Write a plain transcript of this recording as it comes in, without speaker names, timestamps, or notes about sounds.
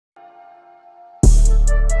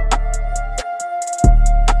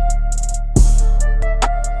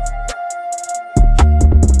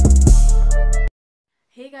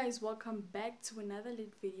guys, welcome back to another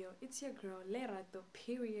lit video. It's your girl Lerato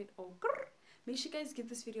period or grrr. Make sure you guys give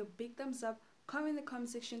this video a big thumbs up, comment in the comment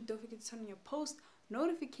section, don't forget to turn on your post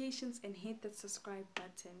notifications and hit that subscribe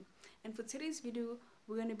button. And for today's video,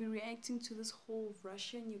 we're going to be reacting to this whole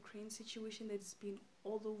Russia and Ukraine situation that's been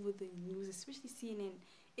all over the news, especially CNN.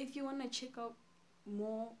 If you want to check out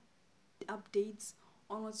more updates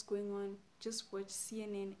on what's going on, just watch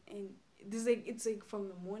CNN. And this it's like from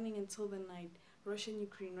the morning until the night. Russia and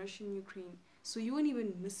Ukraine. So you won't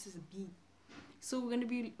even miss a beat. So we're going to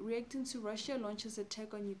be reacting to Russia launches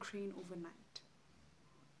attack on Ukraine overnight.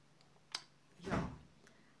 Yeah.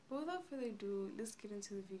 But without further ado, let's get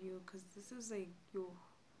into the video because this is like,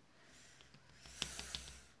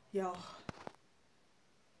 yo.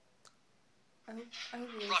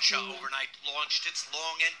 Russia overnight launched its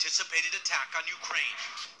long-anticipated attack on Ukraine,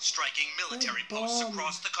 striking military posts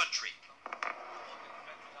across the country.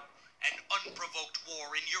 An unprovoked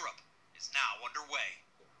war in Europe is now underway.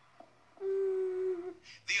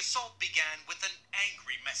 The assault began with an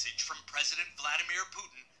angry message from President Vladimir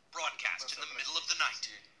Putin broadcast in the middle of the night.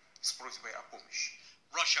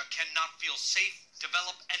 Russia cannot feel safe,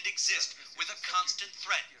 develop, and exist with a constant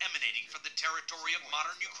threat emanating from the territory of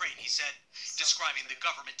modern Ukraine, he said, describing the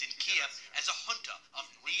government in Kiev as a junta of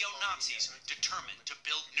neo-Nazis determined to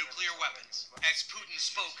build nuclear weapons. As Putin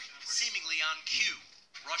spoke, seemingly on cue,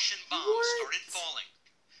 Russian bombs started falling.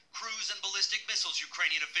 Cruise and ballistic missiles,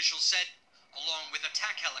 Ukrainian officials said, along with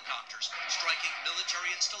attack helicopters striking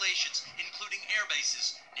military installations, including air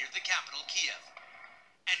bases near the capital, Kiev.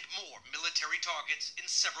 And more military targets in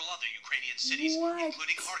several other Ukrainian cities,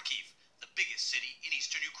 including Kharkiv, the biggest city in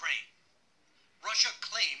eastern Ukraine. Russia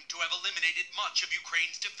claimed to have eliminated much of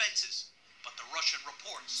Ukraine's defenses, but the Russian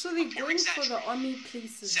reports appear exaggerated. For the army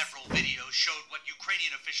places. Several videos showed what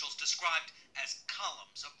Ukrainian officials described as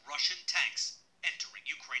columns of Russian tanks entering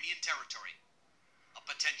Ukrainian territory. A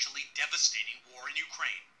potentially devastating war in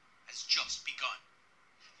Ukraine has just begun.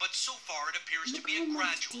 But so far it appears to be a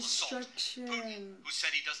gradual assault. Putin, who said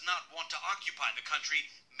he does not want to occupy the country,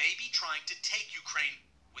 may be trying to take Ukraine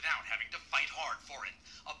without having to fight hard for it,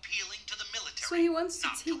 appealing to the military so he wants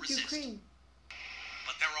not to take to resist. Ukraine.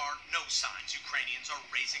 But there are no signs Ukrainians are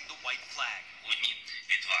raising the white flag.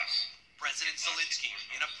 President Zelensky,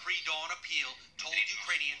 in a pre-dawn appeal, told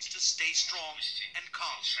Ukrainians to stay strong and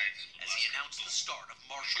calm as he announced the start of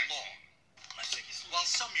martial law. While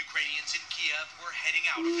some Ukrainians in Kiev were heading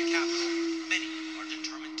out of the capital, many are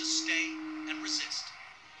determined to stay and resist.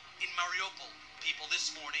 In Mariupol, people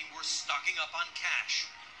this morning were stocking up on cash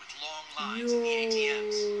with long lines in the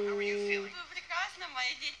ATMs. How are you feeling?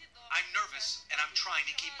 I'm nervous and I'm trying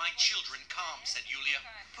to keep my children calm, said Yulia.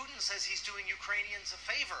 Putin says he's doing Ukrainians a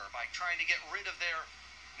favor by trying to get rid of their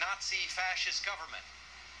Nazi fascist government.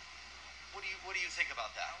 What do you think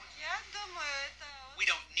about that? We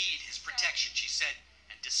don't need his protection, she said,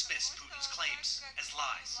 and dismissed Putin's claims as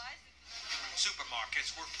lies.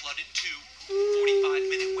 Supermarkets were flooded too,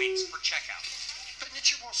 45-minute waits for checkout.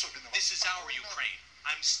 This is our Ukraine.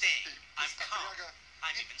 I'm staying. I'm calm.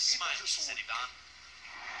 I'm even smiling, said Ivan.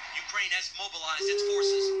 Ukraine has mobilized its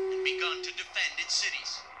forces and begun to defend its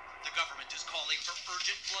cities. The government is calling for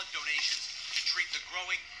urgent blood donations to treat the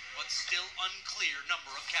growing but still unclear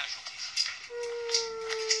number of casualties.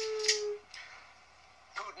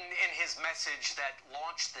 Putin, in his message that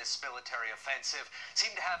launched this military offensive,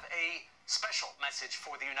 seemed to have a special message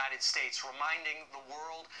for the United States, reminding the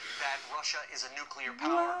world that Russia is a nuclear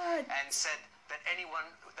power and said that anyone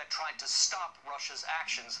that tried to stop Russia's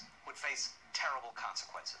actions would face terrible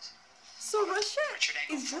consequences. So Russia is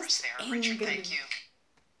Engel just angry. Richard, thank you.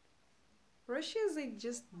 Russia is like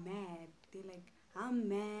just mad. They're like, I'm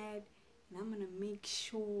mad and I'm gonna make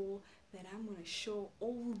sure that I'm gonna show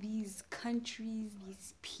all these countries,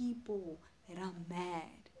 these people that I'm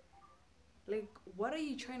mad. Like, what are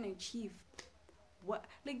you trying to achieve? What,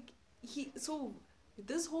 like, so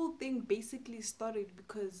this whole thing basically started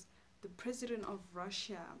because the president of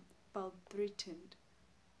Russia felt threatened.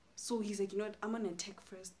 So he's like, you know what, I'm gonna attack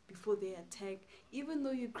first before they attack, even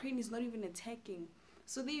though Ukraine is not even attacking.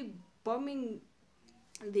 So they're bombing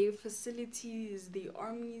their facilities, their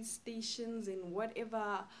army stations and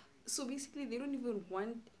whatever. So basically they don't even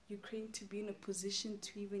want Ukraine to be in a position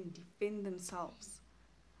to even defend themselves.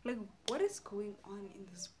 Like, what is going on in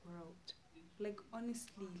this world? Like,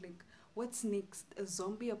 honestly, like, what's next? A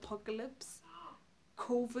zombie apocalypse?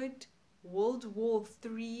 COVID? World War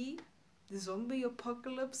III? The zombie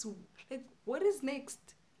apocalypse? Like, what is next?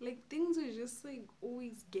 Like, things are just like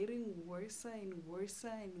always getting worse and worse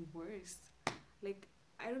and worse. Like,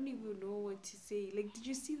 I don't even know what to say. Like, did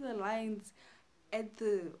you see the lines at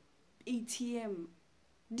the ATM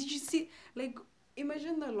Did you see, like,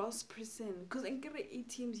 imagine the lost person, because in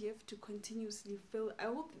ATMs you have to continuously fill. I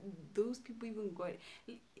hope those people even got,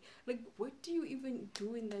 like, what do you even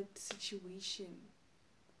do in that situation?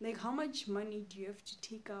 Like, how much money do you have to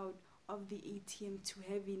take out of the ATM to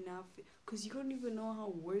have enough? Because you don't even know how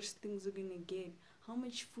worse things are gonna get. How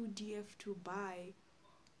much food do you have to buy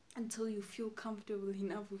until you feel comfortable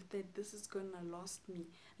enough with that this is gonna last me?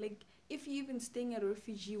 Like, if you're even staying at a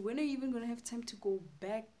refugee, when are you even gonna have time to go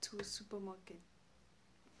back to a supermarket?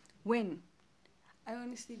 When? I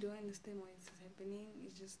honestly don't understand why this is happening.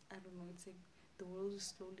 It's just, I don't know, it's like the world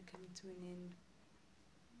is slowly coming to an end.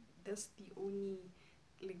 That's the only,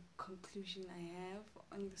 like, conclusion I have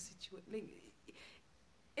on the situation. Like,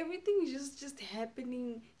 everything is just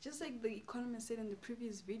happening, just like the economist said in the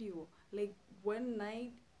previous video. Like, one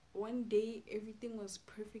night, one day, everything was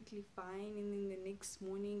perfectly fine, and then the next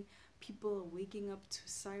morning people are waking up to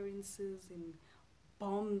sirens and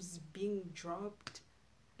bombs being dropped.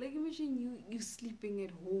 Like, imagine you sleeping at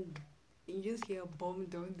home and you just hear a bomb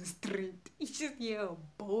down the street. You just hear a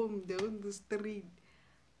bomb down the street.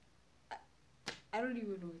 I don't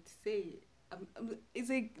even know what to say.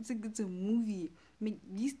 It's a movie. Like,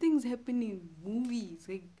 these things happen in movies.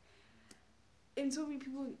 Like, and so many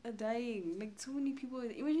people are dying. Like, so many people.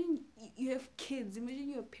 Imagine you have kids. Imagine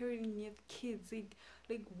you're a parent and you have kids. Like,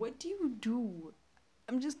 what do you do?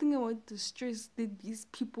 I'm just thinking about the stress that these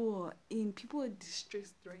people are in. People are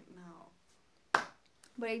distressed right now.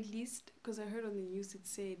 But at least, because I heard on the news, it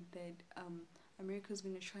said that America's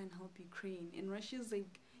gonna try and help Ukraine, and Russia's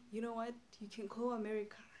like, you know what? You can call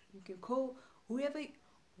America. You can call whoever.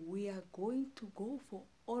 We are going to go for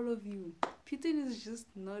all of you. Putin is just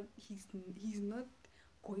not. He's not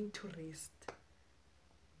going to rest.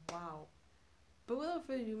 Wow. But without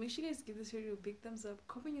further ado, make sure you guys give this video a big thumbs up.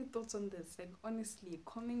 Comment your thoughts on this. Like, honestly,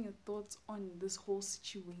 comment your thoughts on this whole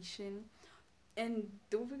situation. And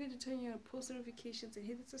don't forget to turn on your post notifications and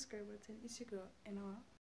hit the subscribe button. It's your girl, and